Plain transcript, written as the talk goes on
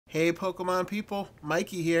Hey Pokemon people,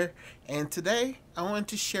 Mikey here, and today I wanted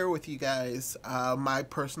to share with you guys my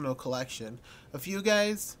personal collection. A few of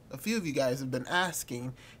you guys have been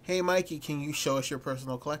asking, "Hey Mikey, can you show us your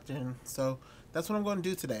personal collection?" So that's what I'm going to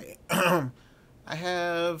do today. I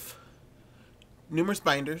have numerous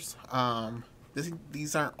binders.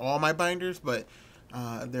 These aren't all my binders, but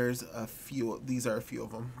there's a few. These are a few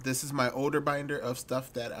of them. This is my older binder of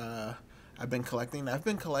stuff that I've been collecting. I've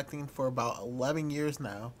been collecting for about 11 years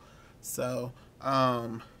now. So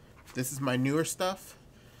this is my newer stuff,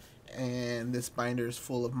 and this binder is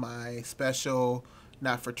full of my special,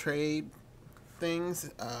 not for trade things.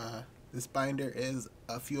 This binder is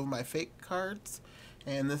a few of my fake cards,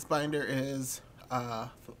 and this binder is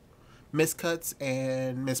miscuts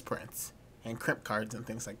and misprints and crimp cards and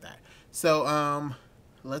things like that. So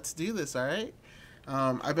let's do this. All right.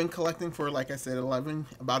 I've been collecting for, like I said,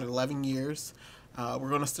 about 11 years. We're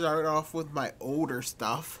gonna start off with my older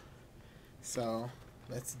stuff. So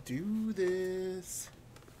let's do this.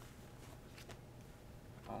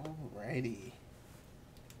 Alrighty.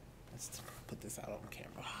 Let's put this out on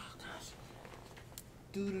camera. Oh gosh.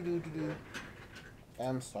 Do.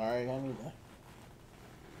 I'm sorry. I need to.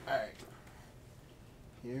 Alright.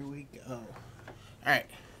 Here we go. Alright.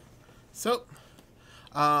 So,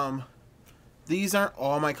 these aren't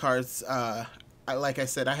all my cards. Like I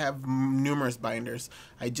said, I have numerous binders.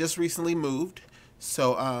 I just recently moved,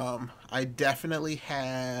 so I definitely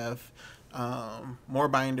have more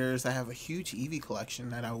binders. I have a huge Eevee collection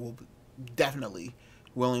that I will definitely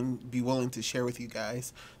be willing to share with you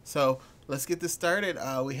guys. So let's get this started.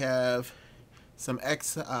 We have some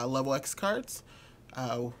level X cards.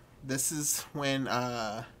 This is when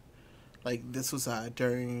this was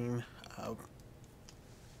during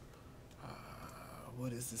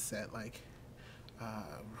what is this set like?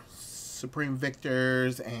 Supreme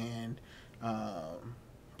Victors and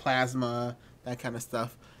Plasma, that kind of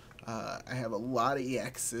stuff. I have a lot of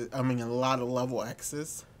EXs. I mean, a lot of level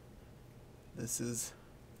X's. This is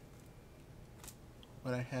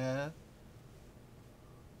what I have.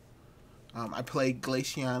 I played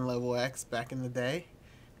Glaceon level X back in the day.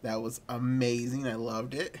 That was amazing. I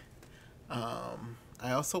loved it.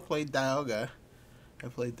 I also played Dialga. I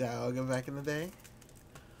played Dialga back in the day.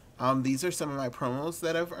 These are some of my promos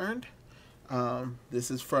that I've earned.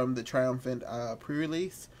 This is from the Triumphant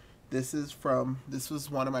pre-release. This was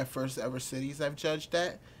one of my first ever cities I've judged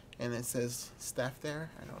at, and it says staff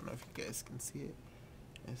there. I don't know if you guys can see it.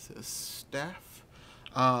 It says staff.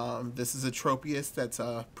 This is a Tropius that's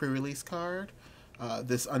a pre-release card.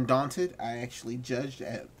 This Undaunted, I actually judged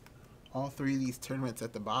at all three of these tournaments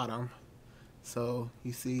at the bottom. So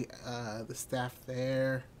you see the staff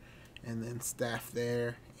there, and then staff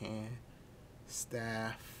there, and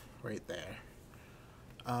staff right there.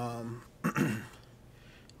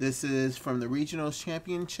 This is from the Regionals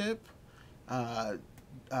Championship.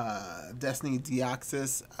 Destiny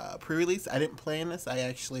Deoxys pre-release. I didn't play in this. I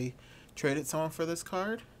actually traded someone for this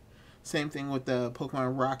card. Same thing with the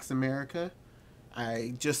Pokemon Rocks America.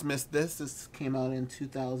 I just missed this. This came out in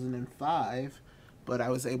 2005, but I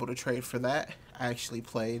was able to trade for that. I actually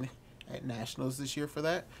played at Nationals this year for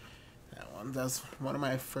that. That's one of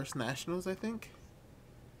my first Nationals, I think.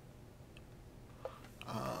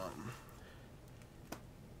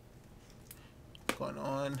 Going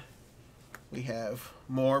on, we have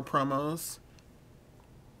more promos.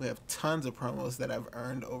 We have tons of promos that I've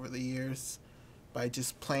earned over the years by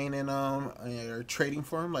just playing in them or trading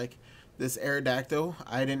for them. Like this Aerodactyl,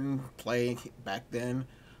 I didn't play back then.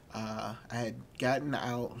 I had gotten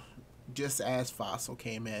out just as Fossil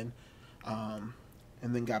came in,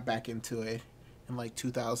 and then got back into it in like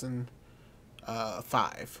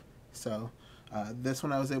 2005. So this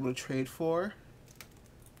one I was able to trade for.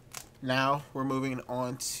 Now we're moving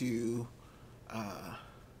on to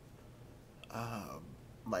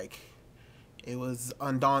like it was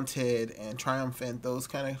Undaunted and Triumphant, those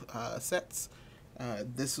kind of sets.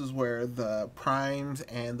 This is where the Primes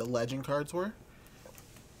and the Legend cards were.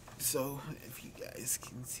 So if you guys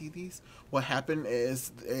can see these, what happened is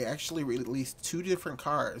they actually released two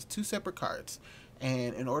separate cards,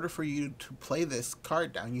 and in order for you to play this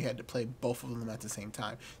card down, you had to play both of them at the same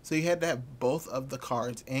time. So you had to have both of the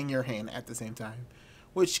cards in your hand at the same time,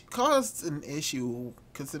 which caused an issue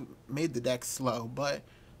because it made the deck slow. But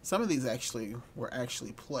some of these were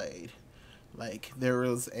actually played. Like there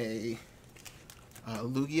was a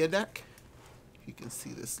Lugia deck. If you can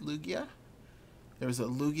see this Lugia. There was a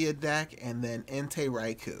Lugia deck, and then Entei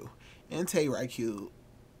Raikou. Entei Raikou,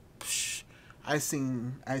 I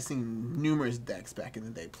seen numerous decks back in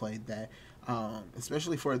the day played that.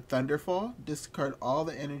 Especially for Thunderfall, discard all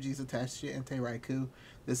the energies attached to your Entei Raikou.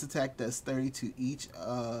 This attack does 30 to each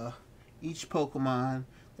Pokemon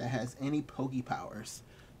that has any Poke Powers.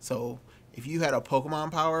 So if you had a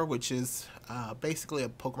Pokemon Power, which is basically a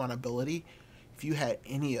Pokemon ability, if you had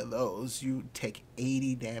any of those, you'd take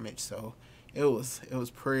 80 damage. So it was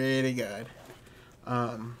pretty good.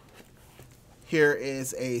 Here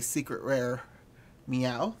is a secret rare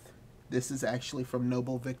Meowth. This is actually from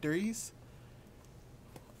Noble Victories.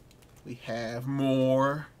 We have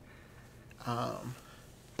more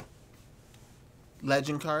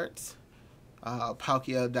legend cards.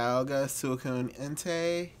 Palkia Dialga, Suicune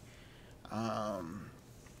Entei.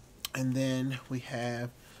 And then we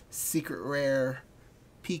have secret rare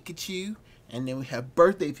Pikachu. And then we have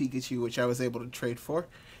birthday Pikachu, which I was able to trade for.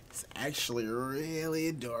 It's actually really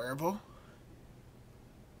adorable,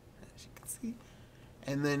 as you can see.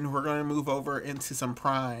 And then we're going to move over into some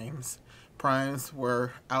primes. Primes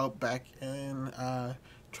were out back in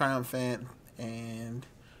Triumphant and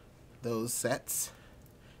those sets.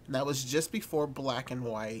 And that was just before Black and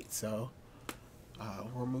White, so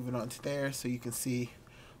we're moving on to there. So you can see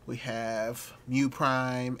we have Mew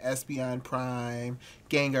Prime, Espeon Prime,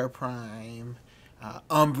 Gengar Prime,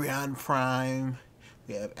 Umbreon Prime,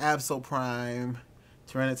 we have Absol Prime,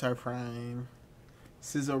 Tyranitar Prime,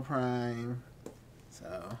 Scizor Prime.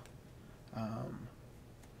 So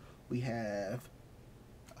we have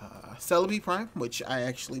Celebi Prime, which I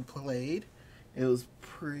actually played. It was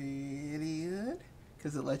pretty good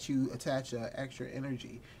because it lets you attach extra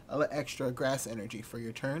energy, extra grass energy for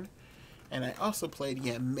your turn. And I also played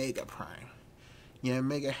Yanmega Prime.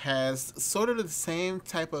 Yanmega has sort of the same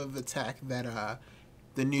type of attack that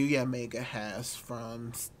the new Yanmega has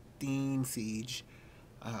from Steam Siege,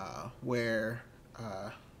 where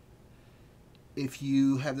if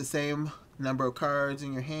you have the same number of cards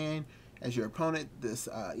in your hand as your opponent, this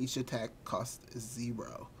each attack cost is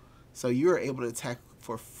 0. So you're able to attack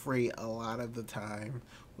for free a lot of the time,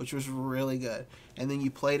 which was really good. And then you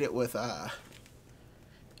played it with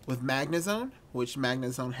Magnezone, which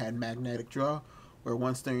Magnezone had Magnetic Draw, where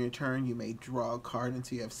once during your turn you may draw a card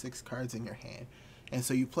until you have 6 cards in your hand. And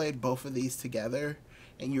so you played both of these together,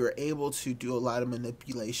 and you were able to do a lot of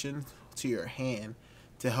manipulation to your hand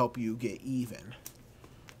to help you get even,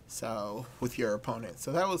 so with your opponent.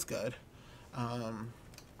 So that was good.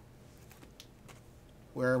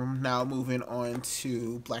 We're now moving on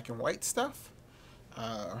to Black and White stuff.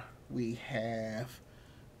 We have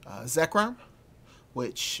Zekrom,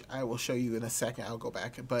 which I will show you in a second. I'll go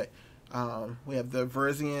back, but we have the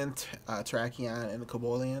Verzian, Terrakion, and the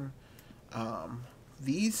Cobolian.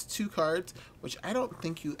 These two cards, which I don't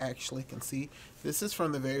think you actually can see, this is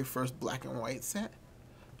from the very first Black and White set.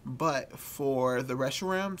 But for the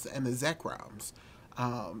Reshiram's and the Zekroms,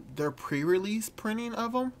 their pre-release printing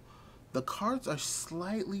of them, the cards are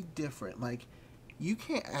slightly different. Like,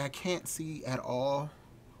 I can't see at all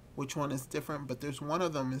which one is different, but there's one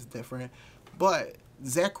of them is different. But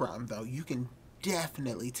Zekrom, though, you can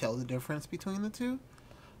definitely tell the difference between the two.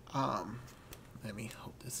 Let me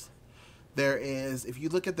hold this. There is, if you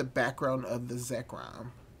look at the background of the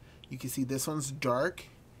Zekrom, you can see this one's dark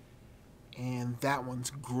and that one's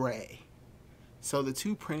gray. So the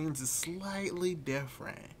two printings is slightly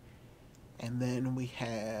different. And then we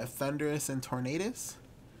have Thundurus and Tornadus.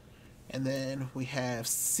 And then we have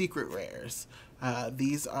Secret Rares.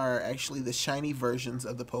 These are actually the shiny versions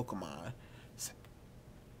of the Pokemon.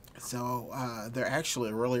 So they're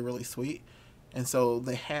actually really, really sweet. And so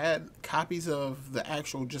they had copies of the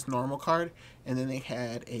actual just normal card, and then they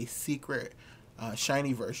had a secret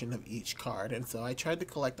shiny version of each card. And so I tried to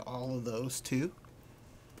collect all of those too.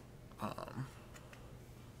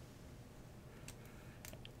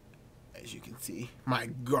 As you can see, my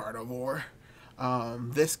Gardevoir.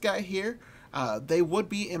 This guy here, they would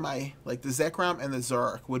be in my, like the Zekrom and the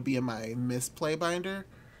Zoroark would be in my misplay binder.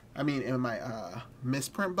 I mean, in my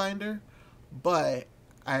misprint binder. But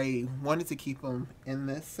I wanted to keep them in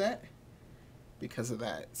this set because of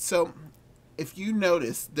that. So, if you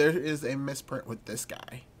notice, there is a misprint with this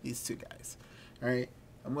guy, these two guys. Alright,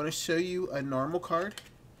 I'm going to show you a normal card.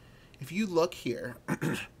 If you look here,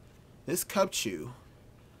 this Cubchoo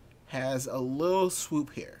has a little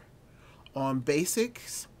swoop here. On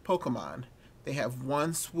basics Pokemon, they have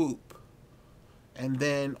one swoop. And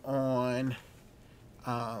then on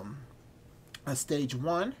a stage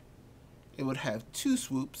 1, it would have 2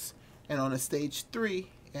 swoops, and on a stage 3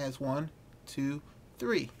 it has 1, 2,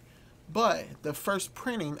 3. But the first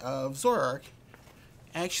printing of Zoroark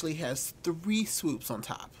actually has 3 swoops on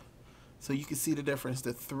top. So you can see the difference,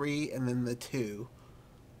 the 3 and then the 2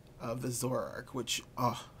 of the Zoroark, which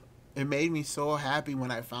it made me so happy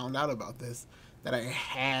when I found out about this that I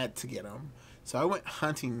had to get them. So I went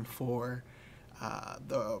hunting for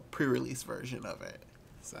the pre-release version of it.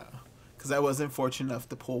 So, because I wasn't fortunate enough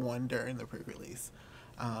to pull one during the pre-release.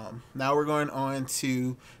 Now we're going on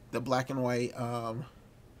to the black and white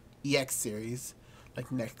EX series,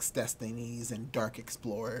 like Next Destinies and Dark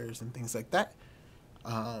Explorers and things like that.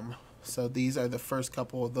 So these are the first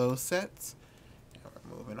couple of those sets. And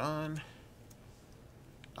we're moving on.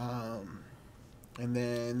 And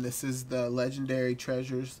then this is the Legendary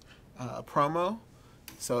Treasures promo.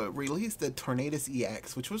 So it released the Tornadus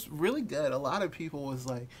EX, which was really good. A lot of people was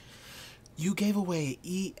like, you gave away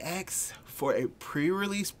EX for a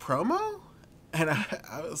pre-release promo? And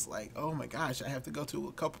I was like, oh my gosh, I have to go to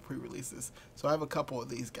a couple pre-releases. So I have a couple of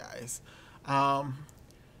these guys.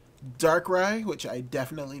 Darkrai, which I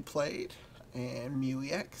definitely played, and Mew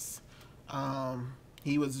EX.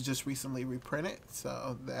 He was just recently reprinted,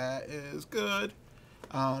 so that is good.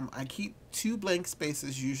 I keep 2 blank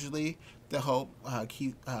spaces usually to help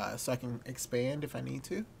so I can expand if I need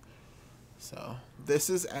to. So this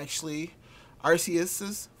is actually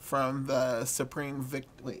Arceus's from the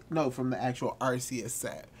from the actual Arceus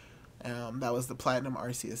set. That was the Platinum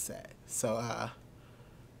Arceus set. So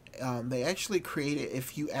they actually created,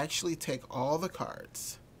 if you actually take all the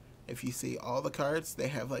cards, if you see all the cards, they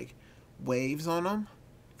have like waves on them.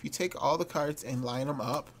 If you take all the cards and line them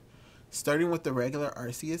up, starting with the regular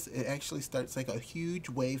Arceus, it actually starts like a huge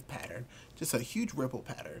wave pattern, just a huge ripple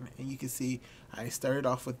pattern. And you can see I started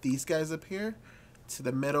off with these guys up here to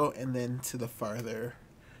the middle and then to the farther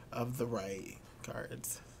of the right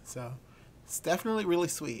cards. So it's definitely really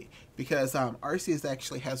sweet because Arceus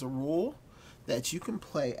actually has a rule that you can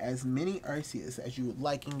play as many Arceus as you would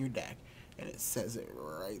like in your deck. And it says it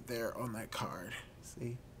right there on that card.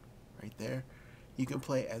 See? Right there. You can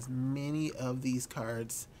play as many of these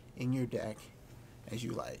cards in your deck as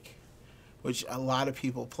you like. Which a lot of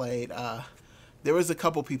people played. There was a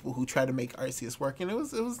couple people who tried to make Arceus work, and it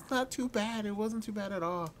was not too bad. It wasn't too bad at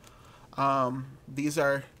all. These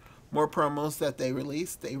are more promos that they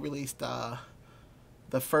released. They released the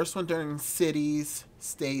first one during cities,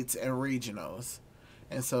 states, and regionals.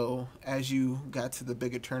 And so as you got to the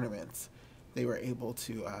bigger tournaments, they were able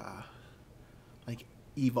to like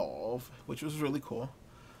evolve, which was really cool.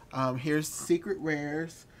 Here's Secret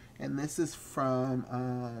Rares, and this is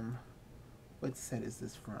from what set is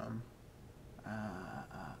this from?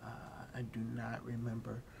 I do not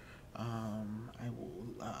remember. I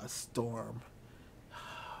will Storm.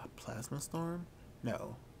 Plasma Storm?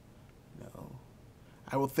 No.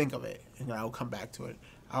 I will think of it and I will come back to it.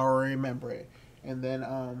 I'll remember it. And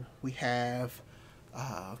then we have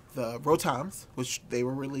the Rotoms, which they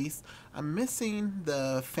were released. I'm missing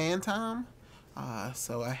the Phantom.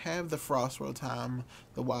 So I have the Frost Rotom,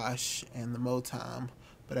 the Wash, and the Motom,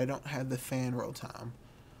 but I don't have the Fan Rotom.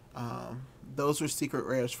 Those were secret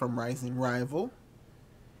rares from Rising Rival.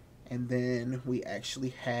 And then we actually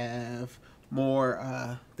have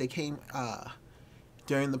more, they came,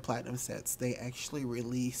 during the Platinum sets, they actually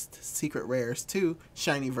released secret rares too,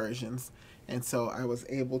 shiny versions. And so I was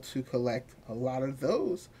able to collect a lot of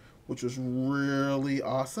those, which was really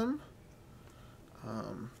awesome.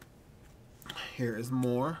 Here is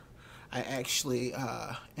more. I actually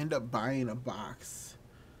end up buying a box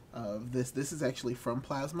of this. This is actually from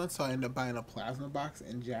Plasma, so I ended up buying a Plasma box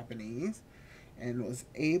in Japanese and was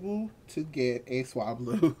able to get a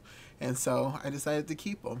Swablu. And so I decided to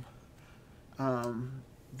keep them.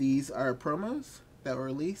 These are promos that were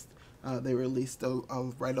released. They were released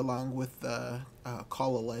right along with the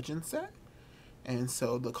Call of Legends set. And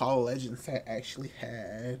so the Call of Legends set actually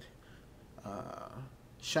had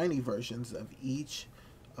shiny versions of each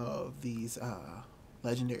of these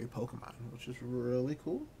legendary Pokemon, which is really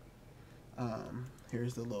cool.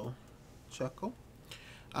 Here's the little chuckle.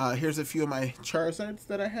 Here's a few of my Charizards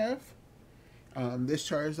that I have. This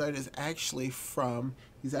Charizard is actually from,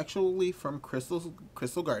 he's actually from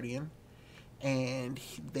Crystal Guardian, and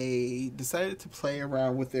they decided to play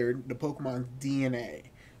around with the Pokemon's DNA,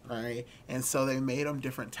 right? And so they made them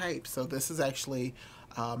different types. So this is actually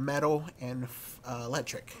metal and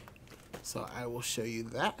electric. So I will show you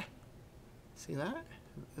that. See that?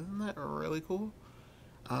 Isn't that really cool?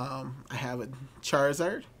 I have a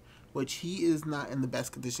Charizard, which he is not in the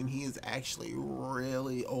best condition. He is actually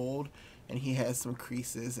really old, and he has some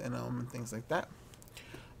creases in him and things like that.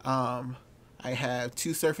 I have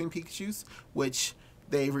 2 Surfing Pikachus, which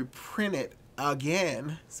they reprinted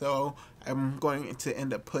again. So I'm going to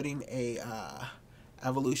end up putting a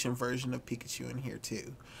evolution version of Pikachu in here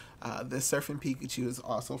too. This Surfing Pikachu is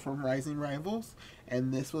also from Rising Rivals,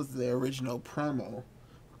 and this was the original promo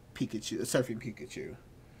Pikachu, Surfing Pikachu.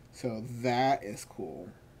 So that is cool.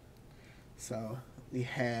 So we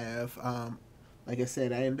have, like I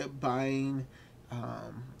said, I ended up buying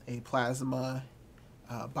a plasma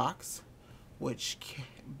box, which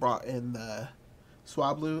brought in the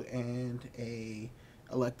Swablu and a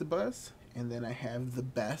Electabuzz, and then I have the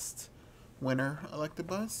best winner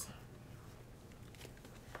Electabuzz.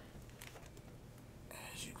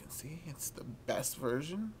 As you can see, it's the best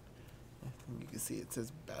version. You can see it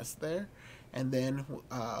says best there. And then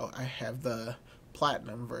I have the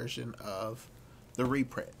platinum version of the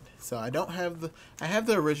reprint. So I don't have I have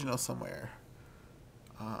the original somewhere.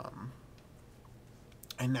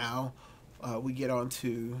 And now we get on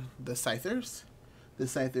to the Scythers. The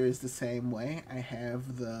Scyther is the same way. I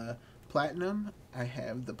have the platinum, I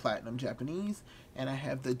have the platinum Japanese, and I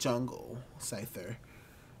have the jungle Scyther.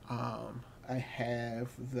 I have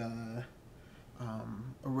the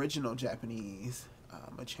original Japanese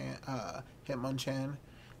Hitmonchan.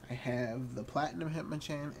 I have the platinum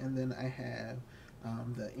Hitmonchan, and then I have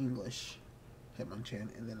the English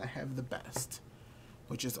Hitmonchan, and then I have the best,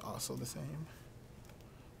 which is also the same.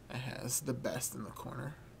 It has the best in the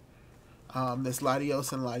corner. This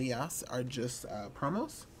Latios and Latias are just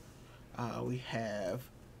promos. We have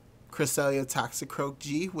Cresselia Toxicroak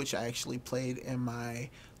G, which I actually played in my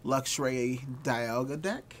Luxray Dialga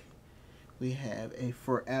deck. We have a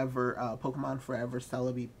Pokemon Forever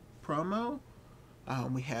Celebi promo.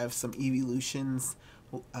 We have some Evolutions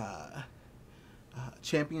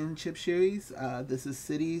Championship Series. This is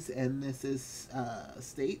cities and this is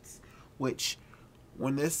states, which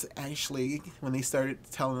when they started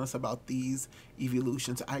telling us about these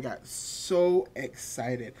evolutions, I got so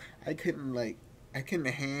excited. I couldn't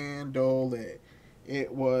handle it.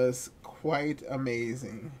 It was quite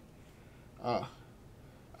amazing.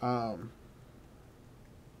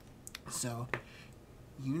 So,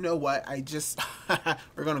 you know what?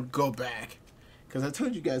 We're gonna go back, because I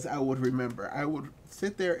told you guys I would remember. I would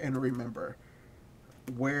sit there and remember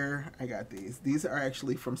where I got these. These are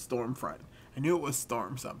actually from Stormfront. I knew it was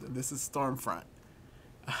Storm something. This is Stormfront.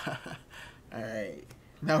 Alright,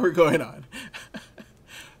 now we're going on.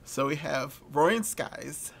 So we have Roaring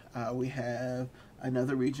Skies. We have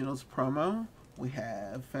another Regionals promo. We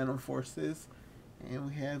have Phantom Forces. And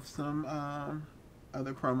we have some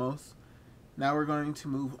other promos. Now we're going to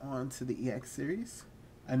move on to the EX series.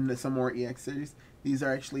 And some more EX series. These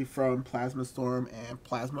are actually from Plasma Storm and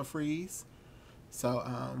Plasma Freeze. So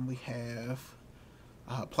we have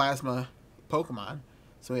Plasma Pokemon.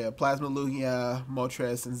 So we have Plasma Lugia,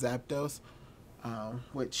 Moltres, and Zapdos.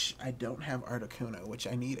 Which I don't have Articuno, which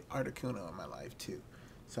I need Articuno in my life too.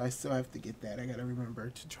 So I still have to get that. I gotta remember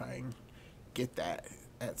to try and get that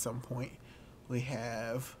at some point. We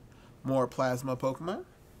have more Plasma Pokemon.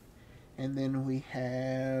 And then we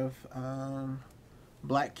have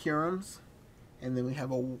Black Curums. And then we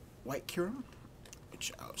have a White Curum,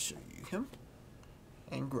 which I'll show you him.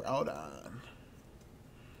 And Groudon.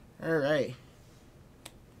 Alright.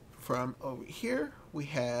 From over here, we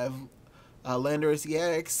have Landorus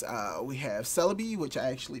EX. We have Celebi, which I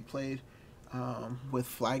actually played with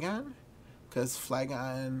Flygon, because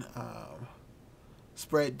Flygon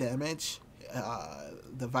spread damage.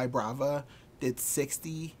 The Vibrava did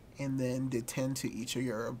 60 and then did 10 to each of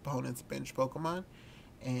your opponent's bench Pokemon.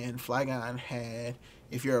 And Flygon had,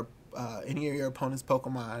 if any of your opponent's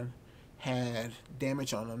Pokemon had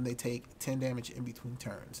damage on them, they take 10 damage in between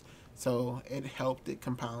turns. So it helped it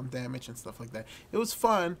compound damage and stuff like that. It was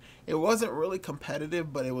fun. It wasn't really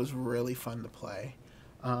competitive, but it was really fun to play.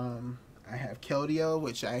 I have Keldeo,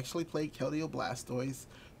 which I actually played Keldeo Blastoise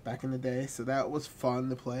back in the day, so that was fun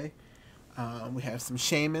to play. We have some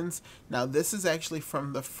Shamans. Now this is actually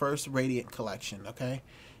from the first Radiant collection, okay?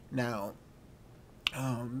 Now,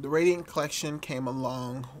 the Radiant collection came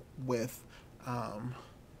along with a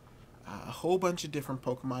whole bunch of different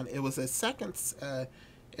Pokemon. It was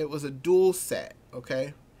it was a dual set,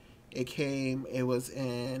 okay? It was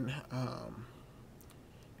in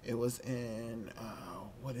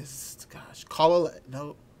what is, gosh,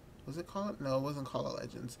 no, was it Call? No, it wasn't Call of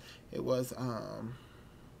Legends. It was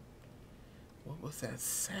what was that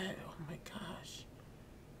set? Oh my gosh,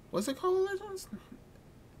 was it Call of Legends?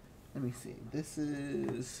 Let me see.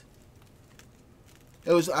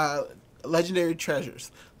 It was Legendary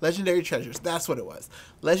Treasures. Legendary Treasures. That's what it was.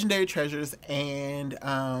 Legendary Treasures, and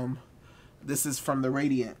this is from the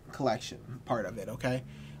Radiant collection part of it, okay?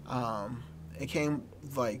 It came,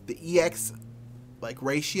 like, the EX, like,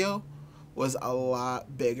 ratio was a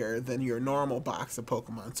lot bigger than your normal box of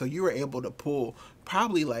Pokemon. So you were able to pull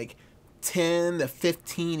probably, like, 10 to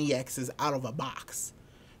 15 EXs out of a box,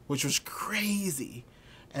 which was crazy.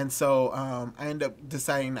 And so I ended up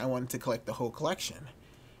deciding I wanted to collect the whole collection.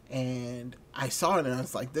 and I saw it and I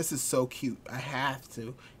was like, this is so cute. I have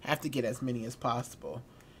to get as many as possible.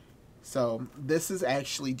 So this is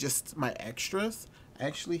actually just my extras. I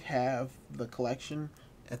actually have the collection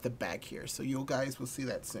at the back here, so you guys will see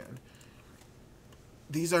that soon.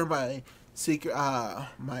 These are my secret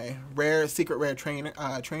rare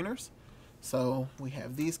trainers. So we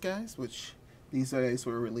have these guys, which these guys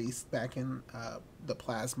were released back in the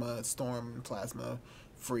Plasma Storm, Plasma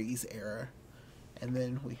Freeze era. And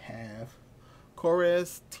then we have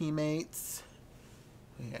Chorus, Teammates.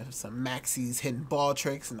 We have some Maxie's Hidden Ball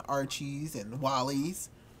Tricks and Archies and Wallies.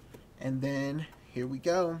 And then here we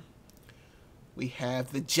go. We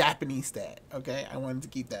have the Japanese stat. Okay, I wanted to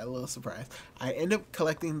keep that a little surprise. I end up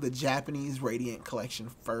collecting the Japanese Radiant collection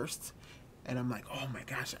first. And I'm like, oh my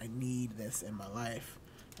gosh, I need this in my life.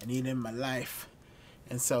 I need it in my life.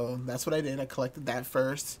 And so that's what I did. I collected that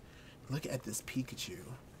first. Look at this Pikachu.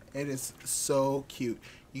 It is so cute.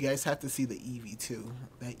 You guys have to see the Eevee too.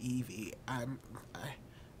 That Eevee.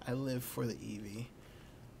 I live for the Eevee.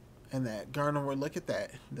 And that Gardevoir, look at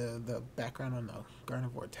that. The background on the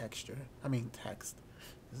Gardevoir texture. I mean text.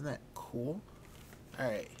 Isn't that cool?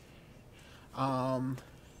 Alright.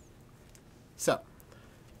 So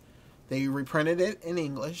they reprinted it in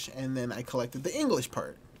English, and then I collected the English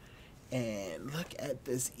part. And look at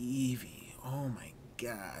this Eevee. Oh my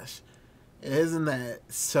gosh. Isn't that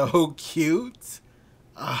so cute?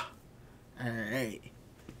 Alright.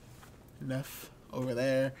 Enough over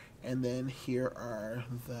there. And then here are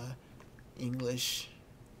the English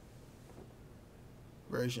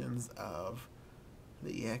versions of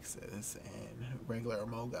the EXs and regular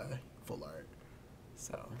Amoga full art.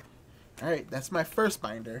 So, alright, that's my first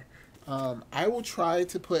binder. I will try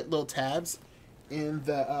to put little tabs in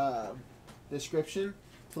the description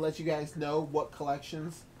to let you guys know what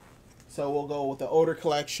collections. So we'll go with the older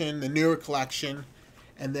collection, the newer collection,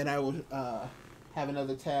 and then I will have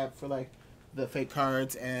another tab for like the fake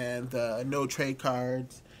cards and the no trade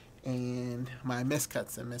cards and my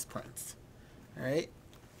miscuts and misprints. Alright,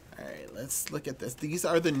 let's look at this. These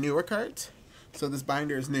are the newer cards. So this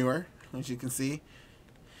binder is newer, as you can see.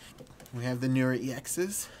 We have the newer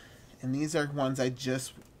EXs, and these are ones I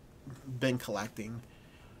just been collecting,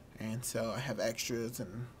 and so I have extras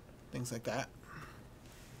and things like that.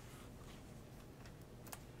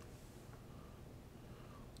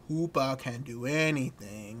 Hoopa can do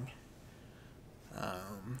anything.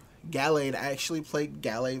 Gallade, I actually played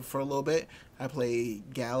Gallade for a little bit. I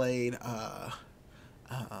played Gallade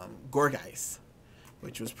Gorgeist,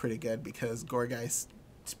 which was pretty good because Gorgeist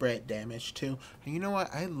spread damage too. And you know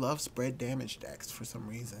what? I love spread damage decks for some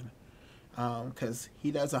reason. Because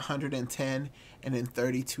he does 110 and then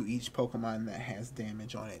 30 to each Pokemon that has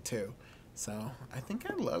damage on it too. So I think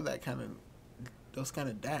I love those kind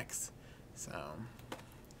of decks. So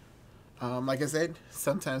like I said,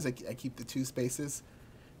 sometimes I keep the 2 spaces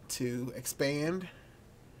to expand.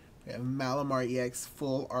 We have Malamar EX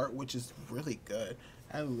full art, which is really good.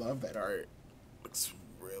 I love that art. It's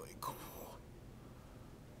really cool.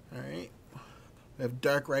 Alright. We have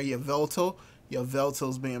Darkrai Yveltal.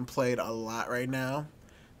 Yveltal's being played a lot right now.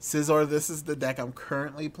 Scizor, this is the deck I'm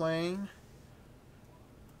currently playing.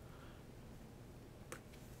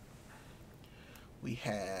 We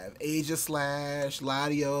have Aegislash,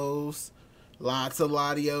 Latios, lots of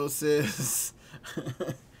Latioses,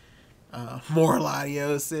 more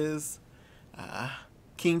Latioses,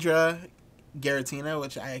 Kingdra, Giratina,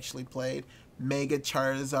 which I actually played, Mega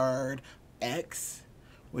Charizard X,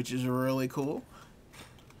 which is really cool.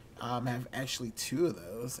 I have actually 2 of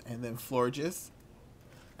those, and then Florges.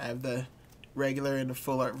 I have the regular and the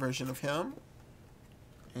full art version of him,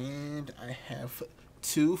 and I have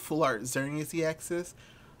 2 full art Xerneas EXs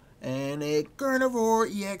and a Gardevoir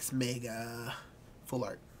EX Mega full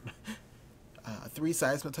art. 3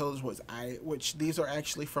 Seismitoads, which these are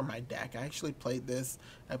actually from my deck. I actually played this.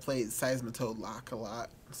 I played Seismitoad Lock a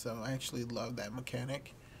lot, so I actually love that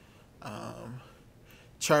mechanic.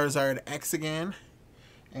 Charizard X again,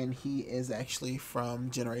 and he is actually from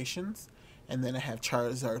Generations. And then I have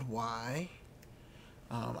Charizard Y.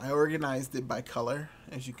 I organized it by color,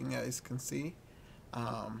 as you guys can see.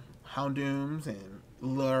 Houndooms and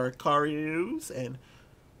Luricarius and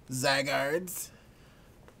Zygardes.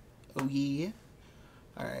 Oh yeah.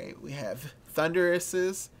 Alright, we have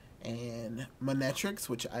Thunderuses and Manectrics,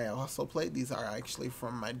 which I also played. These are actually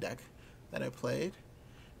from my deck that I played.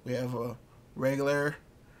 We have a regular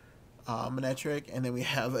Manectric, and then we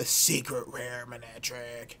have a secret rare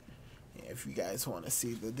Manectric. If you guys want to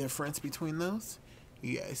see the difference between those,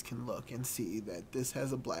 you guys can look and see that this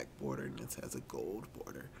has a black border and this has a gold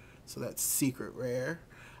border. So that's secret rare.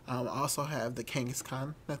 I also have the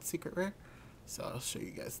Kangaskhan, that's secret rare. So I'll show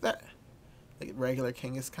you guys that. The regular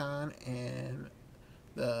Kangaskhan and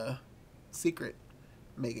the secret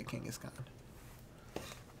Mega Kangaskhan.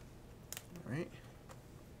 Alright.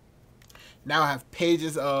 Now I have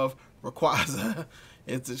pages of Rayquaza.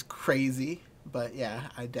 It's just crazy. But yeah,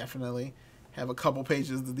 I definitely have a couple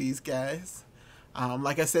pages of these guys.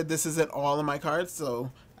 Like I said, this isn't all of my cards,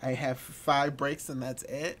 so I have 5 breaks and that's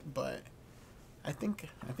it. But I think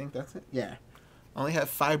that's it. Yeah, I only have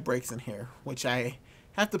 5 breaks in here, which I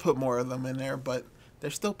have to put more of them in there, but they're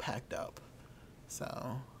still packed up.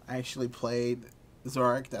 So I actually played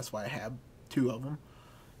Zoroark, that's why I have 2 of them.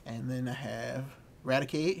 And then I have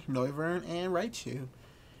Raticate, Noivern, and Raichu.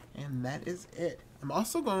 And that is it. I'm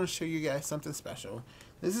also going to show you guys something special.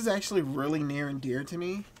 This is actually really near and dear to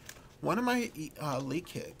me. One of my league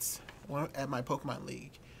kids at my Pokemon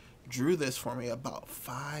League drew this for me about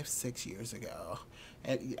 5-6 years ago.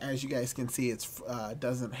 And as you guys can see, it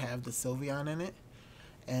doesn't have the Sylveon in it.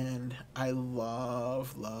 And I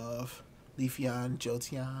love Leafeon,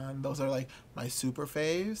 Jolteon. Those are like my super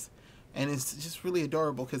faves. And it's just really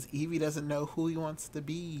adorable because Eevee doesn't know who he wants to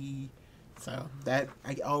be. So that,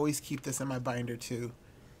 I always keep this in my binder too.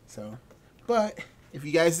 So, but if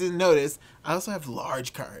you guys didn't notice, I also have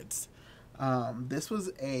large cards. This was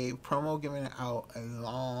a promo given out a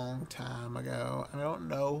long time ago. I don't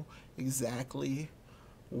know exactly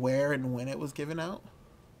where and when it was given out,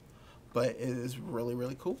 but it is really,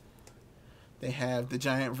 really cool. They have the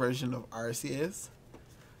giant version of Arceus,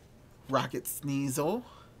 Rocket Sneasel,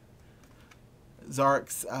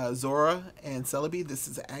 Zoroark's Zora, and Celebi. This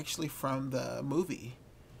is actually from the movie,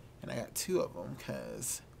 and I got 2 of them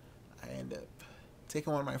because I ended up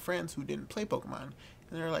taking one of my friends who didn't play Pokemon,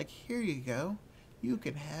 and they're like, here you go, you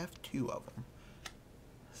can have 2 of them.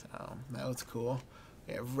 So that was cool.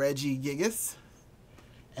 We have Regigigas,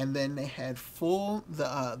 and then they had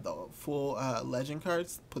the full legend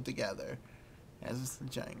cards put together as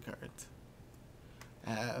giant cards.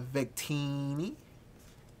 Victini,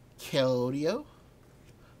 Keldeo,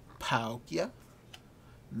 Palkia,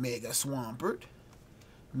 Mega Swampert,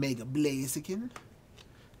 Mega Blaziken,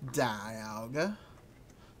 Dialga,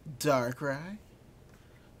 Darkrai,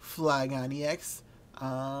 Flygon EX.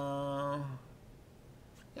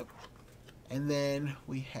 Yep. And then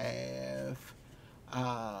we have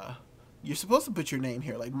you're supposed to put your name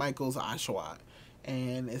here, like Michael's Oshawott,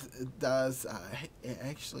 and it does. It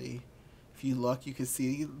actually, if you look, you can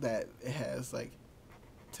see that it has like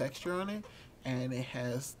texture on it, and it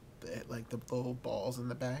has like the little balls in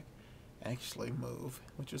the back actually move,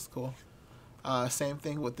 which is cool. Same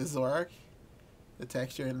thing with the Zoroark, the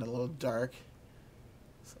texture and the little dark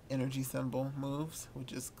energy symbol moves,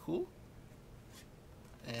 which is cool.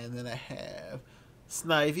 And then I have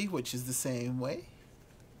Snivy, which is the same way,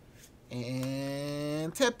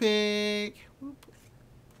 and Tepig,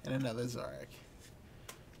 and another Zoroark.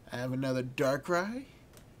 I have another Darkrai.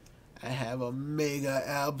 I have a Mega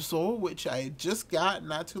Absol, which I just got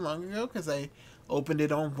not too long ago because I opened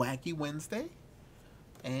it on Wacky Wednesday.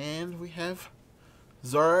 And we have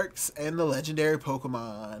Zoroarks and the legendary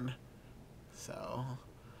Pokemon. So,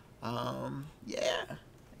 yeah.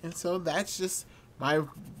 And so that's just my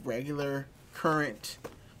regular current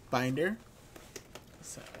binder.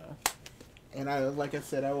 So, and like I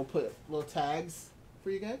said, I will put little tags for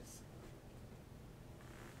you guys.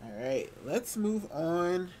 Alright, let's move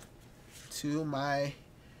on to my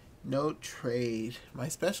no trade, my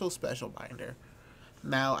special binder.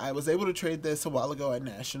 Now, I was able to trade this a while ago at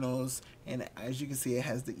Nationals, and as you can see, it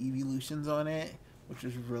has the Evolutions on it, which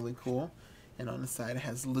is really cool. And on the side, it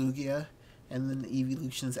has Lugia, and then the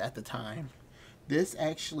Evolutions at the time. This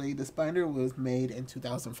binder was made in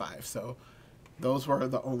 2005, so those were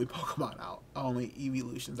the only Pokemon out, only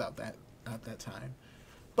Evolutions out that time.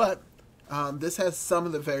 But this has some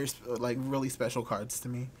of the very really special cards to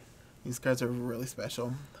me. These cards are really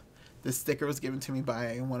special. This sticker was given to me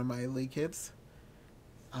by one of my league kids.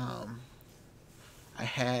 I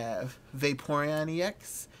have Vaporeon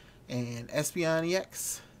EX and Espeon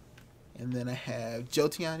EX, and then I have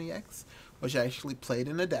Jolteon EX, which I actually played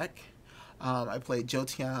in a deck. I played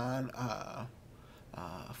Jolteon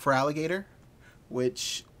for Alligator,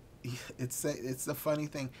 which it's the funny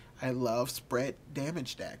thing. I love spread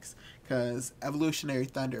damage decks because Evolutionary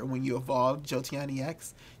Thunder, when you evolve Jolteon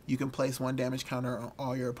EX, you can place 1 damage counter on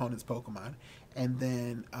all your opponent's Pokemon. And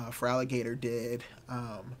then for Alligator did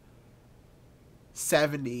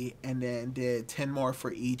 70, and then did 10 more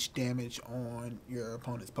for each damage on your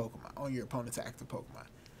opponent's Pokemon, on your opponent's active Pokemon.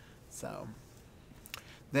 So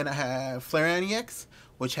then I have Flareon EX,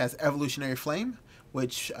 which has Evolutionary Flame,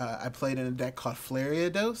 which I played in a deck called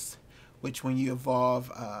Flariados, which when you evolve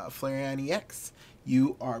Flareon EX,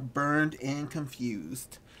 you are burned and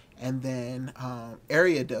confused. And then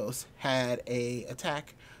Ariados had a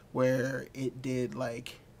attack where it did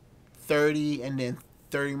like 30 and then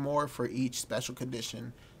 30 more for each special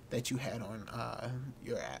condition that you had on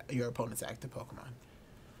your opponent's active Pokemon.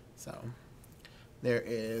 So there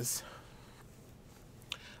is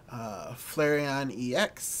Flareon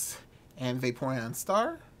EX and Vaporeon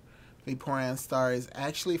Star. Vaporeon Star is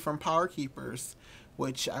actually from Power Keepers,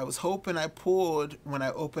 which I was hoping I pulled when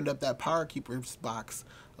I opened up that Power Keepers box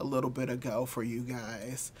a little bit ago for you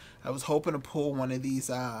guys. I was hoping to pull one of these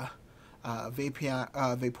Vaporeon,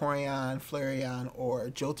 Flareon, or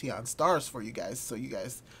Jolteon Stars for you guys, so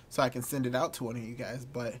I can send it out to one of you guys.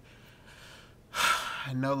 But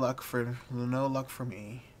no luck for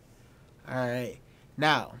me. All right,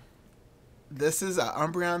 now this is an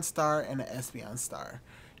Umbreon Star and an Espeon Star.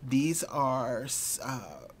 These are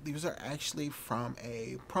actually from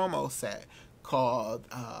a promo set called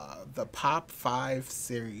the Pop 5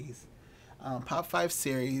 series. Pop 5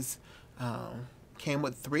 series came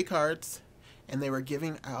with 3 cards, and they were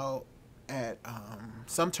giving out at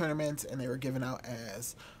some tournaments, and they were given out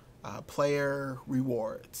as player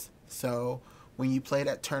rewards. So when you played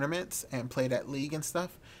at tournaments and played at league and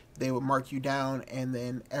stuff, they would mark you down, and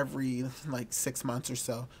then every like 6 months or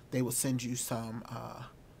so, they would send you some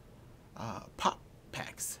pop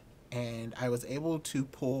packs. And I was able to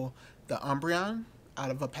pull the Umbreon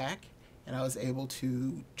out of a pack, and I was able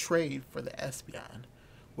to trade for the Espeon,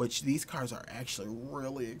 which these cards are actually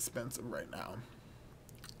really expensive right now.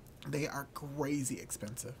 They are crazy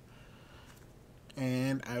expensive.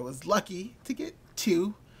 And I was lucky to get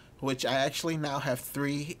 2, which I actually now have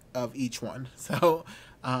 3 of each one. So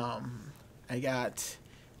I got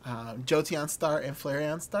Jolteon Star and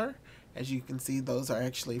Flareon Star. As you can see, those are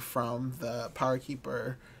actually from the Power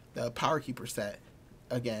Keeper set,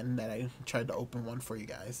 again, that I tried to open one for you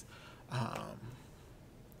guys.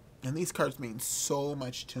 And these cards mean so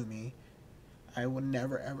much to me. I will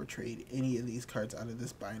never ever trade any of these cards out of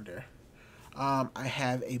this binder. I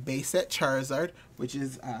have a base set Charizard, which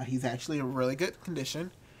is he's actually in really good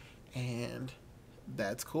condition, and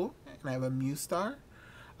that's cool. And I have a Mew Star.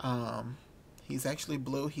 He's actually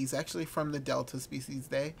blue. He's actually from the Delta Species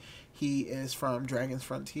Day. He is from Dragon's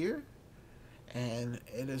Frontier, and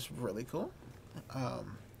it is really cool.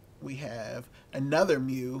 We have another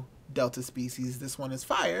Mew Delta species. This one is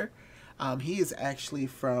Fire. He is actually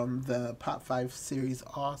from the Pop 5 series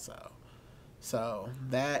also. So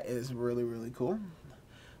that is really, really cool.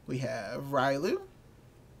 We have Railu.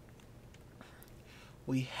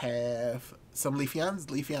 We have some Leafeons.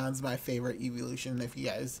 Leafeon's my favorite evolution, if you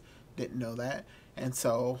guys didn't know that. And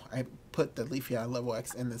so I put the Leafeon level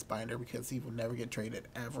X in this binder because he will never get traded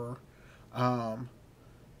ever.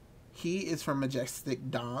 He is from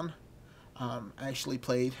Majestic Dawn. I actually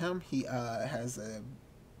played him. He has a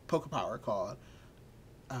Pokepower called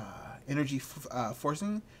Energy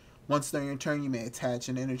Forcing. Once during your turn, you may attach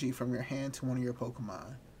an energy from your hand to one of your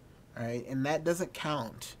Pokemon. Alright, and that doesn't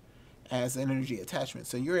count as an energy attachment.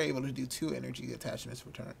 So you're able to do 2 energy attachments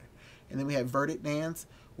per turn. And then we have Verdict Dance,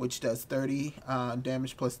 which does 30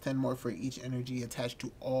 damage plus 10 more for each energy attached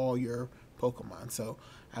to all your Pokemon. So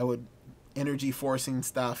I would energy forcing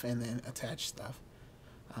stuff and then attach stuff.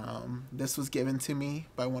 This was given to me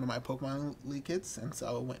by one of my Pokemon League kids, and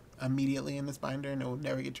so it went immediately in this binder and it will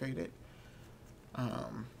never get traded.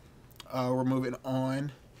 We're moving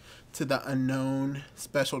on to the unknown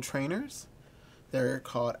special trainers. They're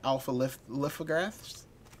called Alpha Lithographs.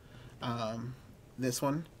 This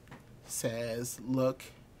one says look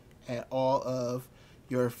at all of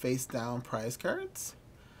your face down prize cards.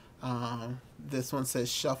 This one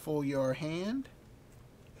says shuffle your hand.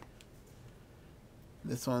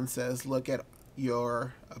 This one says look at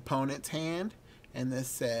your opponent's hand. And this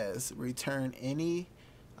says return any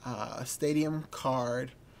stadium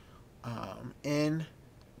card in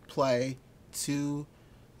play to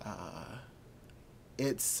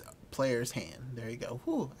its player's hand. There you go.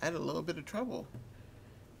 Whew, I had a little bit of trouble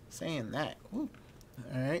saying that. Whew.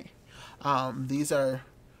 All right. These are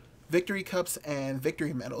victory cups and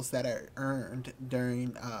victory medals that are earned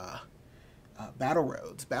during battle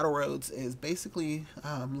roads. Battle roads is basically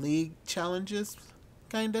league challenges,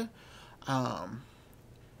 kinda.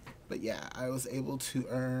 But yeah, I was able to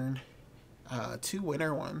earn 2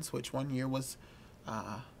 winner ones, which one year was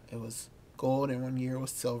it was gold and one year was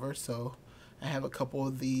silver. So I have a couple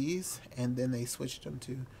of these, and then they switched them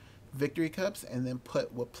to victory cups and then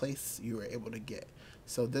put what place you were able to get.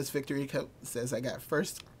 So this victory cup says I got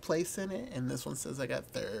first place in it, and this one says I got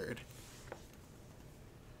third.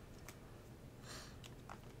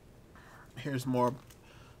 Here's more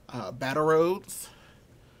Battle Roads.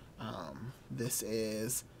 This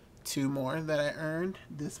is 2 more that I earned.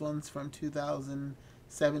 This one's from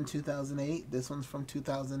 2007, 2008. This one's from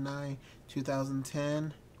 2009,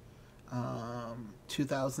 2010,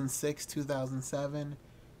 2006, 2007.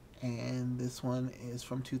 And this one is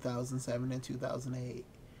from 2007 and 2008.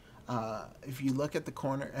 If you look at the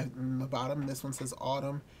corner at the bottom, this one says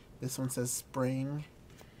autumn, this one says spring,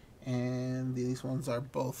 and these ones are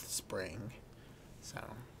both spring. So,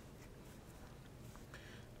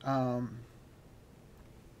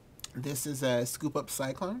 this is a Scoop Up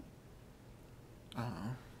Cyclone. I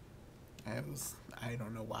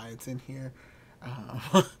don't know why it's in here.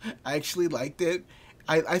 I actually liked it.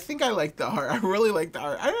 I think I like the art. I really like the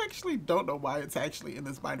art. I actually don't know why it's actually in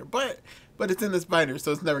this binder, but it's in this binder,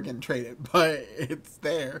 so it's never getting traded. But it's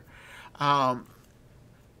there.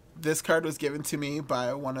 This card was given to me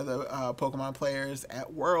by one of the Pokemon players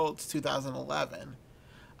at Worlds 2011.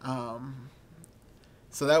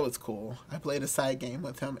 So that was cool. I played a side game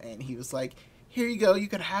with him, and he was like, "Here you go. You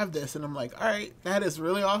could have this." And I'm like, "All right, that is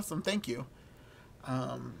really awesome. Thank you."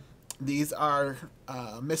 These are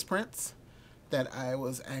misprints that I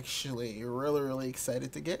was actually really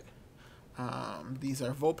excited to get. These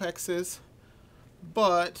are Vulpexes,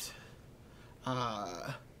 but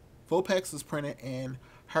Vulpex was printed in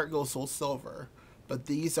Heart Gold Soul Silver, but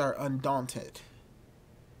these are Undaunted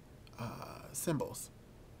symbols.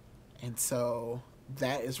 And so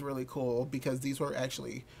that is really cool because these were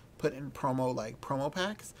actually put in promo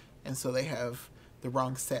packs, and so they have the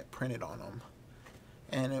wrong set printed on them.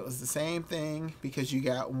 And it was the same thing because you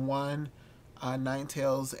got 1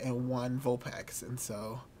 Ninetales and 1 Vulpix, and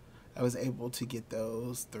so I was able to get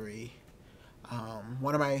those 3.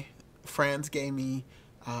 One of my friends gave me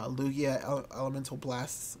Lugia Elemental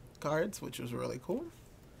Blast cards, which was really cool.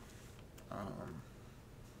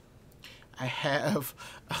 I have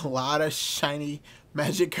a lot of shiny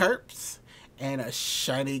Magikarps and a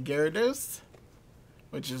shiny Gyarados,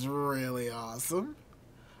 which is really awesome.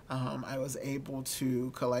 I was able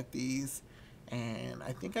to collect these, and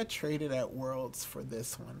I think I traded at Worlds for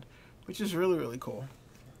this one, which is really cool.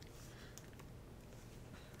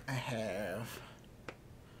 I have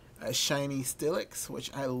a shiny Steelix,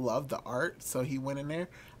 which I love the art, so he went in there.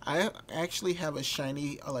 I actually have a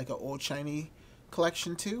shiny, like an old shiny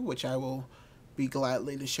collection too, which I will be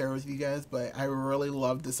gladly to share with you guys, but I really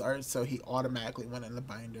love this art, so he automatically went in the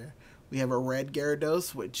binder. We have a red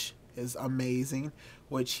Gyarados, which is amazing,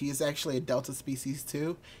 which he is actually a Delta species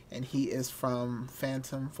too, and he is from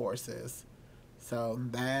Phantom Forces, so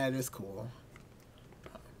that is cool.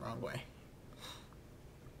 Wrong way.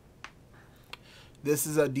 This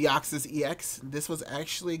is a Deoxys EX. This was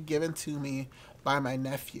actually given to me by my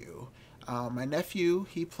nephew. My nephew,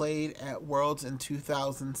 he played at Worlds in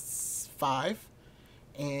 2005,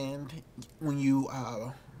 and when you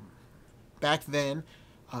back then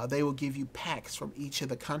they will give you packs from each of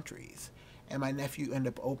the countries, and my nephew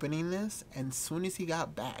ended up opening this, and as soon as he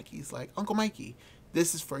got back, he's like, "Uncle Mikey,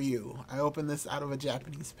 this is for you." I opened this out of a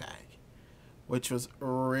Japanese pack, which was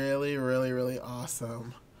really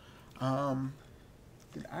awesome.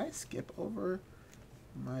 Did I skip over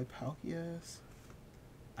my Palkias?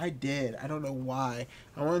 I did. I don't know why.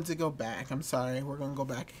 I wanted to go back. I'm sorry. We're going to go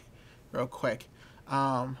back real quick.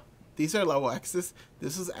 These are level X's.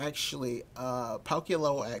 This is actually Palkia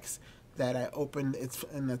level X that I opened. It's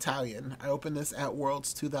in Italian. I opened this at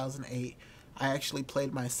Worlds 2008. I actually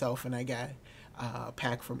played myself, and I got a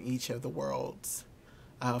pack from each of the Worlds,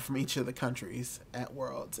 from each of the countries at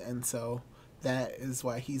Worlds. And so that is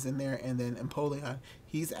why he's in there. And then Empoleon,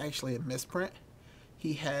 he's actually a misprint.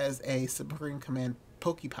 He has a Supreme Command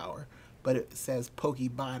Poke Power, but it says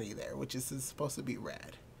Poke Body there, which is supposed to be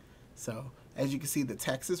red. So as you can see, the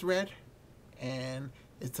text is red, and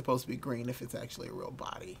it's supposed to be green if it's actually a real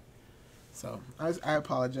body. So I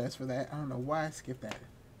apologize for that. I don't know why I skipped that.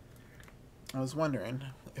 I was wondering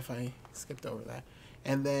if I skipped over that.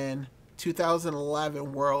 And then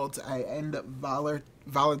 2011 Worlds, I end up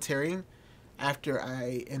volunteering after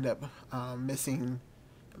I end up missing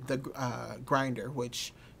the grinder,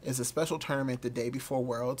 which is a special tournament the day before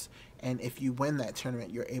Worlds, and if you win that tournament,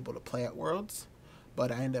 you're able to play at Worlds.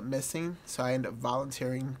 But I end up missing, so I end up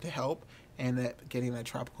volunteering to help, and end up getting a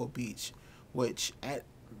Tropical Beach, which at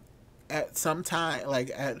some time,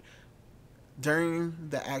 during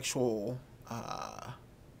the actual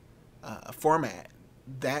format,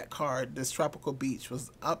 that card, this Tropical Beach, was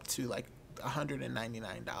up to like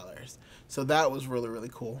 $199. So that was really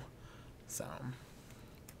cool. So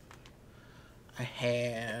I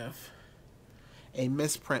have a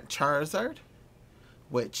misprint Charizard,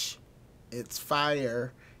 which it's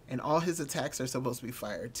fire, and all his attacks are supposed to be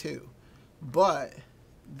fire too. But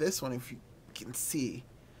this one, if you can see,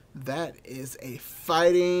 that is a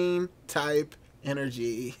fighting type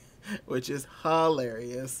energy, which is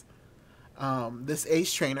hilarious. This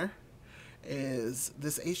Ace Trainer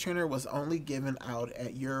was only given out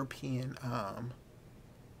at European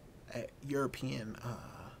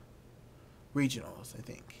regionals, I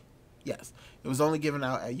think. Yes, it was only given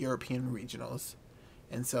out at European regionals,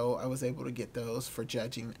 and so I was able to get those for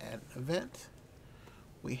judging at an event.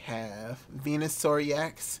 We have Venusaur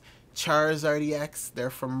EX, Charizard EX. They're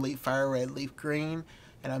from Leaf Fire Red, Leaf Green,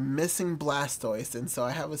 and I'm missing Blastoise, and so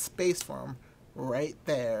I have a space for them right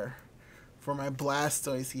there for my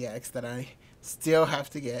Blastoise EX that I still have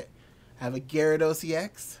to get. I have a Gyarados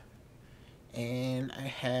EX, and I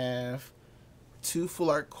have 2 Full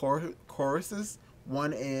Art choruses.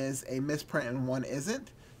 One is a misprint and one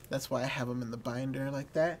isn't. That's why I have them in the binder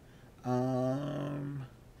like that. I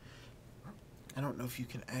don't know if you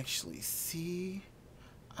can actually see.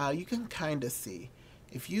 You can kind of see.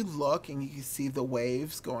 If you look and you can see the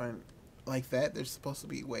waves going like that, they're supposed to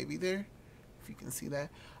be wavy there. If you can see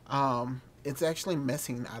that. It's actually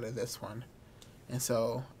missing out of this one. And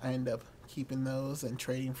so I end up keeping those and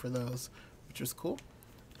trading for those, which was cool.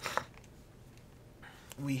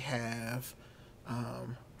 We have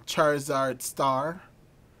Charizard Star,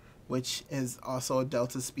 which is also a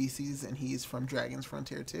Delta species, and he's from Dragon's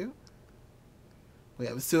Frontier 2. We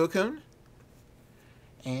have a Suicune.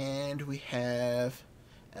 And we have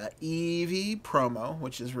Eevee promo,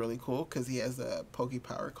 which is really cool because he has a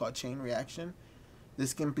Pokepower called Chain Reaction.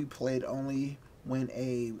 This can be played only when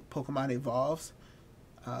a Pokemon evolves.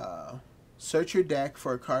 Search your deck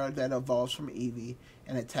for a card that evolves from Eevee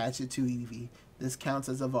and attach it to Eevee. This counts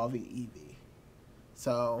as evolving Eevee.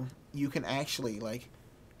 So you can actually like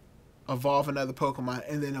evolve another Pokemon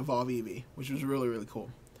and then evolve Eevee, which was really, really cool.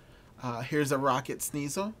 Here's a Rocket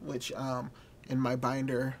Sneasel, which in my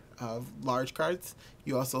binder of large cards,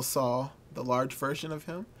 you also saw the large version of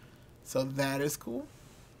him. So that is cool.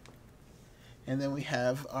 And then we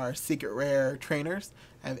have our secret rare trainers.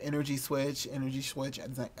 I have Energy Switch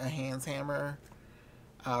a Hands Hammer,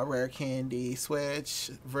 Rare Candy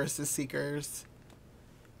Switch, Versus Seekers,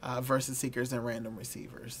 and Random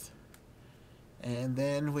Receivers. And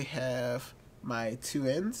then we have my 2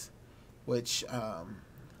 ends, which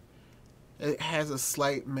it has a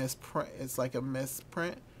slight misprint. It's like a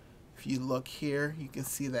misprint. If you look here, you can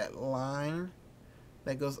see that line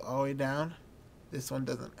that goes all the way down. This one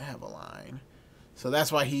doesn't have a line. So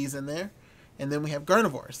that's why he's in there. And then we have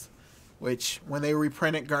Gardevoirs, which when they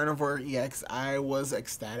reprinted Gardevoir EX, I was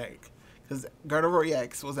ecstatic. Because Gardevoir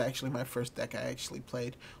EX was actually my first deck I actually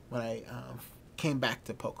played when I came back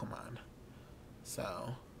to Pokemon.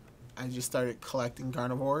 So I just started collecting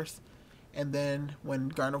Gardevoirs. And then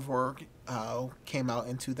when Gardevoir came out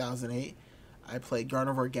in 2008, I played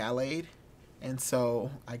Gardevoir Gallade. And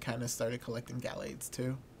so I kind of started collecting Gallades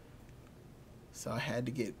too. So I had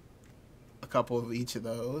to get a couple of each of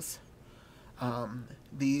those.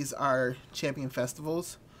 These are Champion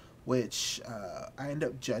Festivals, which I end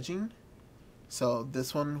up judging. So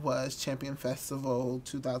this one was Champion Festival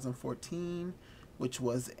 2014, which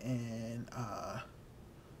was in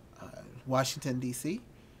Washington, D.C.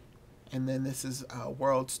 And then this is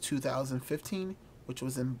Worlds 2015, which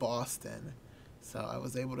was in Boston. So I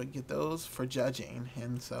was able to get those for judging,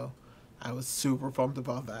 and so I was super pumped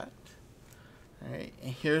about that. Alright,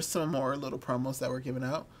 and here's some more little promos that were given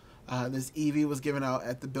out. This Eevee was given out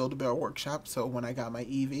at the Build-A-Bear workshop, so when I got my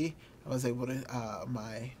Eevee, I was able to,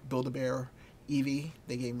 my Build-A-Bear Eevee,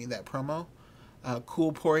 they gave me that promo.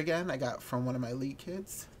 Cool Porygon I got from one of my lead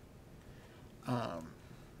kids.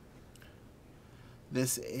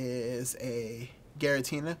 This is a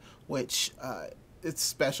Giratina, which it's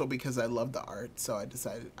special because I love the art, so I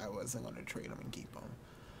decided I wasn't going to trade them and keep them.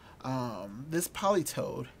 This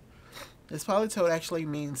Politoed actually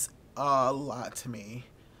means a lot to me.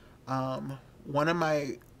 One of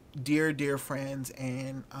my dear friends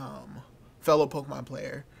and fellow Pokemon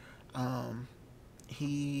player,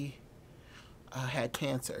 he had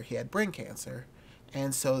cancer. He had brain cancer,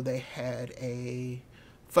 and so they had a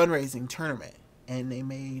fundraising tournament, and they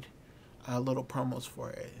made little promos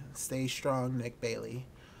for it. Stay Strong, Nick Bailey.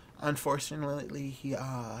 Unfortunately, he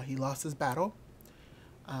lost his battle,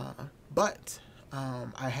 but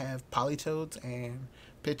I have Politoads and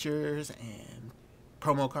pictures and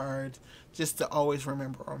promo cards just to always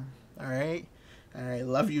remember them. Alright? Alright,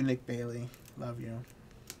 love you, Nick Bailey. Love you.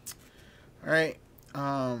 Alright,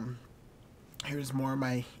 here's more of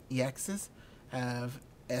my EXs. I have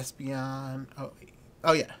Espeon.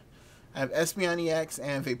 Oh yeah. I have Espeon EX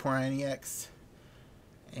and Vaporeon EX.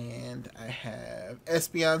 And I have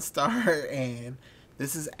Espeon Star, and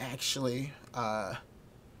this is actually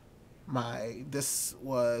this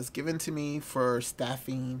was given to me for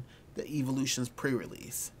staffing the Evolutions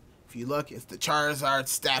pre-release. If you look, it's the Charizard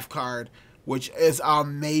staff card, which is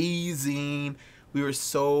amazing. We were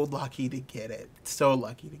so lucky to get it. So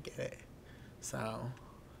lucky to get it. So,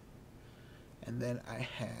 and then I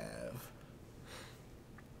have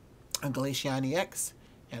a Glaceon EX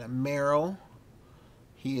and a Meryl.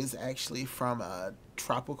 He is actually from a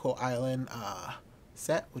Tropical Island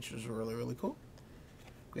set, which was really, really cool.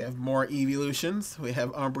 We have more Evolutions. We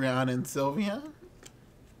have Umbreon and Sylveon.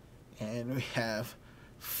 And we have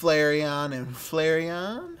Flareon and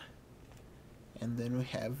Flareon. And then we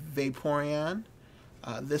have Vaporeon.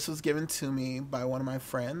 This was given to me by one of my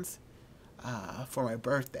friends for my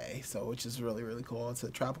birthday, so which is really, really cool. It's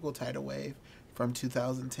a Tropical Tidal Wave from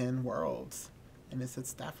 2010 Worlds, and it says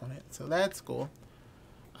staff on it, so that's cool.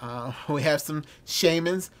 We have some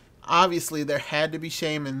Shaymins. Obviously, there had to be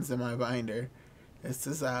Shaymins in my binder. This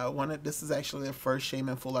is this is actually the first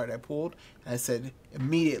Shaymin full art I pulled. And I said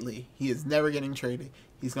immediately, he is never getting traded.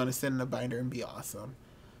 He's going to sit in the binder and be awesome.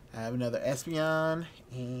 I have another Espeon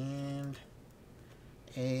and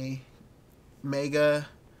a Mega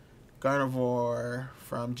Gardevoir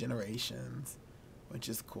from Generations, which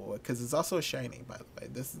is cool because it's also shiny, by the way.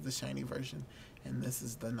 This is the shiny version, and this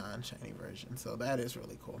is the non-shiny version, so that is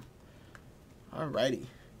really cool. Alrighty,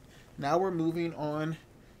 now we're moving on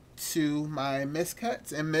to my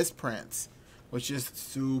miscuts and misprints, which is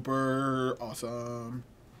super awesome.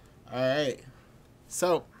 Alright,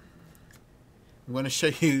 so I'm going to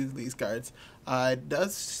show you these cards. It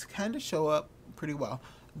does kind of show up pretty well.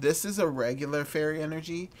 This is a regular fairy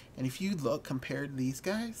energy, and if you look compared to these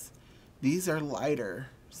guys, these are lighter.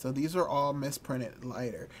 So these are all misprinted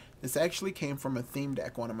lighter. This actually came from a theme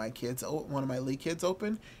deck one of my league kids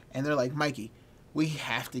opened, and they're like, Mikey, we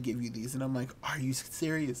have to give you these. And I'm like, are you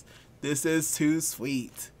serious? This is too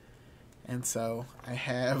sweet. And so I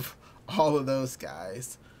have all of those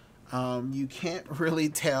guys. You can't really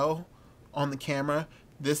tell on the camera.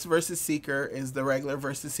 This Versus Seeker is the regular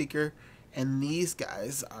Versus Seeker, and these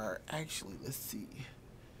guys are actually, let's see,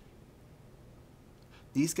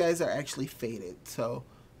 these guys are actually faded. So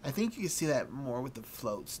I think you can see that more with the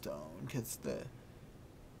float stone because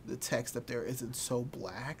the text up there isn't so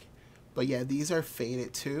black. But yeah, these are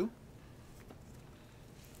faded too,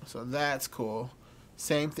 so that's cool.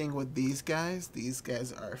 Same thing with these guys. These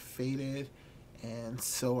guys are faded, and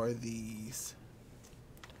so are these.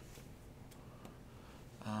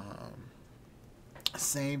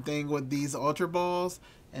 Same thing with these Ultra Balls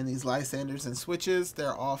and these Lysanders and Switches.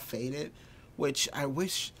 They're all faded, which I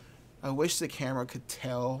wish the camera could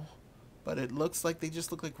tell, but it looks like they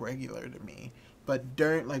just look like regular to me. But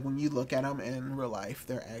during, like, when you look at them in real life,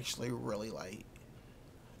 they're actually really light.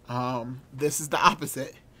 This is the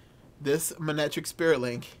opposite. This Manectric Spirit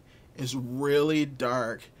Link is really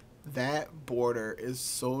dark. That border is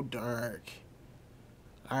so dark.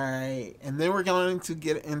 Alright, and then we're going to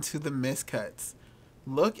get into the miscuts.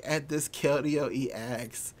 Look at this Keldeo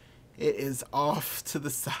EX. It is off to the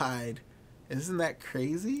side. Isn't that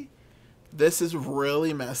crazy? This is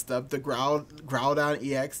really messed up. The Groudon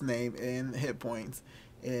EX name in hit points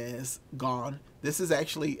is gone. This is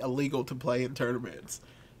actually illegal to play in tournaments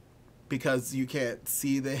because you can't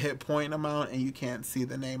see the hit point amount and you can't see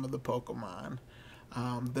the name of the Pokemon.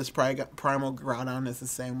 This Primal Groudon is the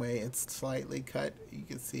same way. It's slightly cut. You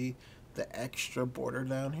can see the extra border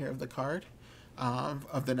down here of the card,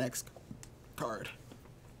 of the next card.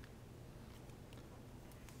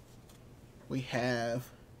 We have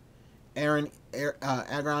Aggron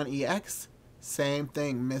EX, same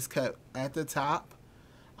thing, miscut at the top.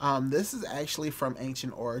 This is actually from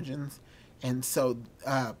Ancient Origins, and so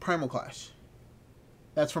Primal Clash.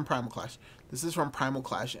 That's from Primal Clash. This is from Primal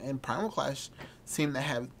Clash, and Primal Clash seem to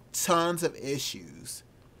have tons of issues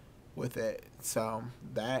with it, so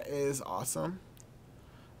that is awesome.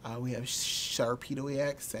 We have Sharpedo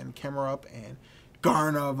EX and Camerupt and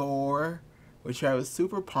Gardevoir, which I was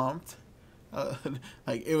super pumped.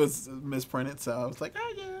 Like, it was misprinted, so I was like,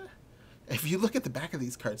 oh yeah. If you look at the back of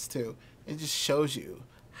these cards too, it just shows you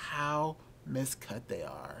how miscut they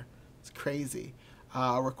are. It's crazy.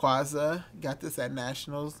 Rayquaza, got this at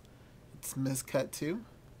Nationals. It's miscut too.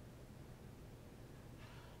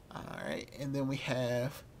 Alright, and then we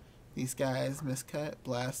have these guys miscut.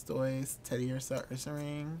 Blastoise, Teddiursa,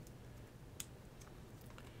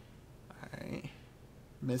 Alright.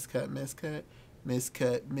 Miscut, miscut.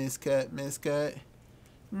 Miscut, miscut, miscut,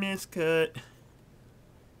 miscut,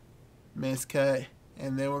 miscut,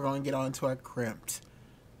 and then we're going to get on to our crimped.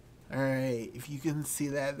 Alright, if you can see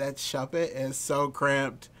that, that Shuppet is so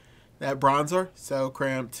cramped. That Bronzor, so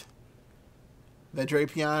cramped. The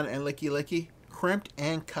Drapion and Licky Licky, crimped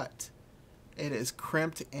and cut. It is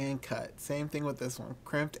crimped and cut. Same thing with this one,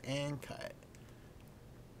 crimped and cut.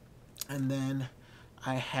 And then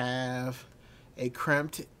I have a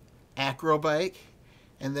crimped Acrobike,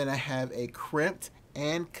 and then I have a crimped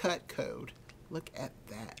and cut code. Look at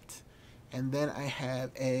that. And then I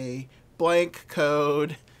have a blank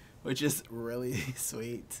code, which is really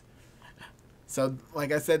sweet. So,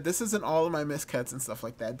 like I said, this isn't all of my miscuts and stuff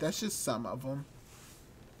like that. That's just some of them.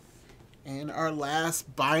 And our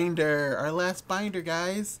last binder,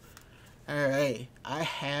 guys. Alright, I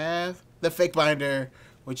have the fake binder,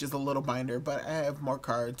 which is a little binder, but I have more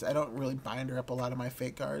cards. I don't really binder up a lot of my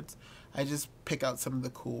fake cards. I just pick out some of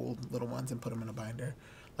the cool little ones and put them in a binder.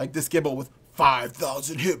 Like this Gibble with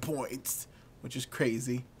 5,000 hit points, which is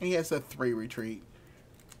crazy. And he has a 3 retreat.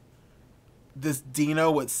 This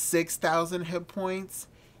Dino with 6,000 hit points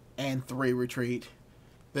and 3 retreat.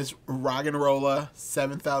 This Roggenrola,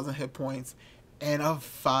 7,000 hit points and a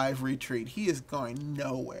 5 retreat. He is going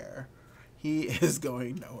nowhere. He is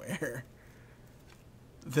going nowhere.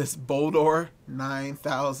 This Boldor,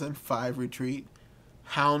 9,000, 5 retreat.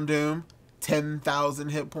 Houndoom, 10,000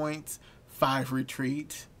 hit points, 5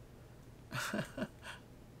 retreat.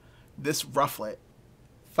 This Rufflet,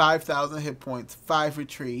 5,000 hit points, 5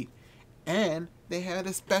 retreat. And they had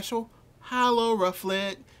a special Hollow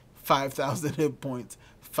Rufflet, 5,000 hit points,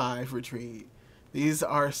 5 retreat. These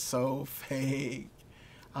are so fake.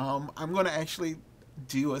 I'm going to actually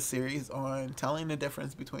do a series on telling the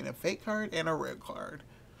difference between a fake card and a real card.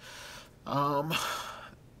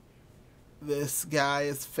 This guy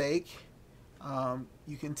is fake.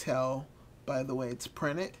 You can tell by the way it's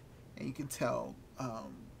printed, and you can tell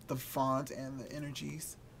the font and the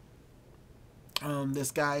energies.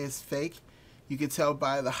 This guy is fake. You can tell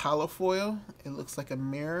by the hollow foil. It looks like a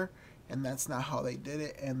mirror, and that's not how they did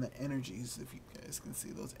it. And the energies, if you guys can see,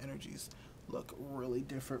 those energies look really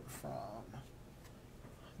different from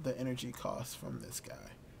the energy cost from this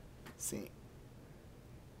guy. See?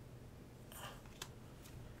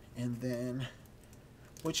 And then,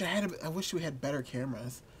 which I wish we had better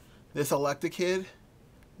cameras. This Electakid,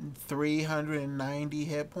 390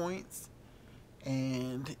 hit points.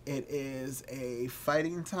 And it is a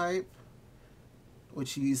fighting type,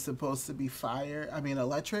 which he's supposed to be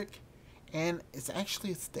electric. And it's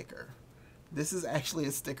actually a sticker. This is actually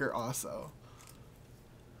a sticker also.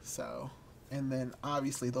 So, and then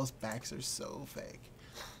obviously those backs are so fake.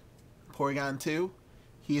 Porygon 2,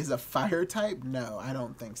 he is a fire type? No, I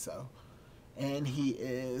don't think so. And he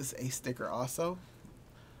is a sticker also.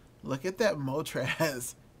 Look at that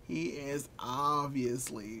Moltres. He is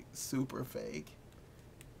obviously super fake.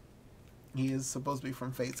 He is supposed to be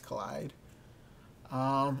from Fates Collide.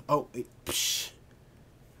 Alright,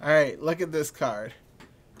 look at this card.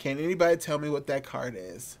 Can anybody tell me what that card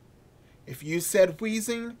is? If you said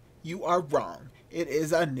Weezing, you are wrong. It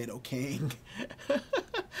is a Nidoking.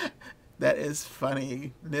 That is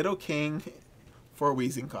funny. Nidoking for a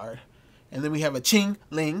Weezing card. And then we have a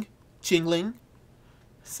Chingling.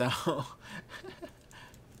 So,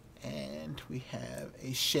 and we have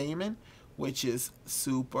a Shaman, which is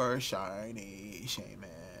super shiny Shaman.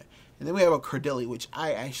 And then we have a Cordilli, which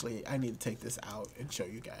I need to take this out and show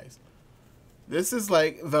you guys. This is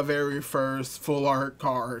like the very first full art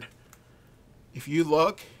card. If you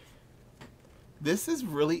look, this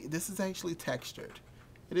is actually textured.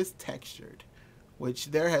 It is textured,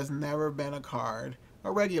 which there has never been a card,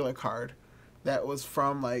 a regular card, that was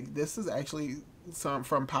from like, this is actually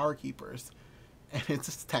from Power Keepers, and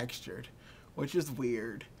it's textured, which is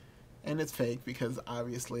weird, and it's fake because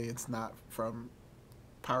obviously it's not from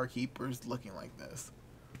Power Keepers looking like this.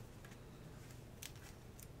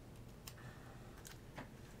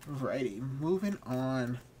 Alrighty, moving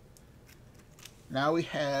on. Now we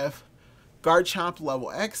have Garchomp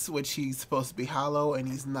level X, which he's supposed to be hollow and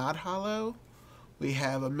he's not hollow. We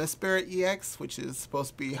have a Misprint EX, which is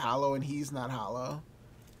supposed to be hollow and he's not hollow.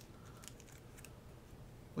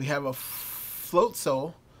 We have a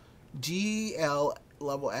Floatzel GL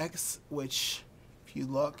level X, which if you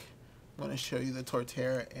look, I'm going to show you the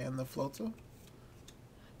Torterra and the Floatzel.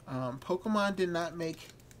 Pokemon did not make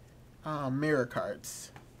mirror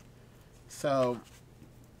cards. So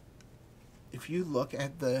if you look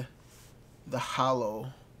at the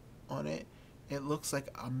hollow on it, it looks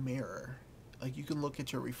like a mirror. Like you can look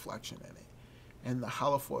at your reflection in it. And the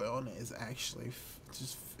hollow foil on it is actually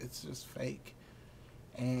it's just fake.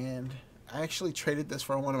 And I actually traded this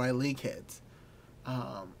for one of my league hits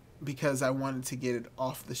because I wanted to get it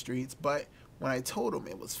off the streets. But When I told him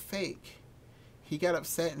it was fake, he got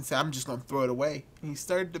upset and said, I'm just going to throw it away. And he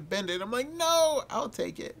started to bend it. I'm like, no, I'll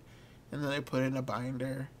take it. And then I put it in a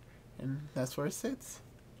binder, and that's where it sits.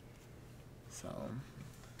 So,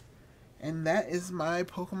 and that is my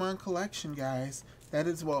Pokemon collection, guys. That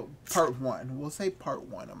is, well, part one. We'll say part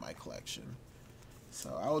one of my collection.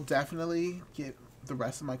 So I will definitely get the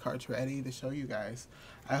rest of my cards ready to show you guys.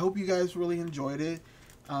 I hope you guys really enjoyed it.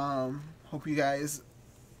 Hope you guys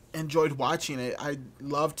enjoyed watching it. I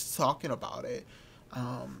loved talking about it.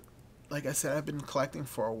 Like I said, I've been collecting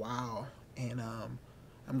for a while, and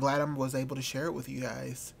I'm glad I was able to share it with you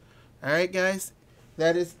guys. Alright, guys,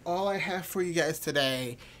 that is all I have for you guys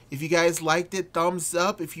today. If you guys liked it, thumbs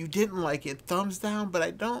up. If you didn't like it, thumbs down.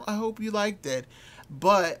 But I hope you liked it.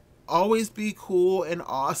 But always be cool and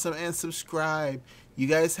awesome and subscribe. You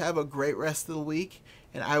guys have a great rest of the week,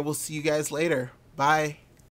 and I will see you guys later. Bye.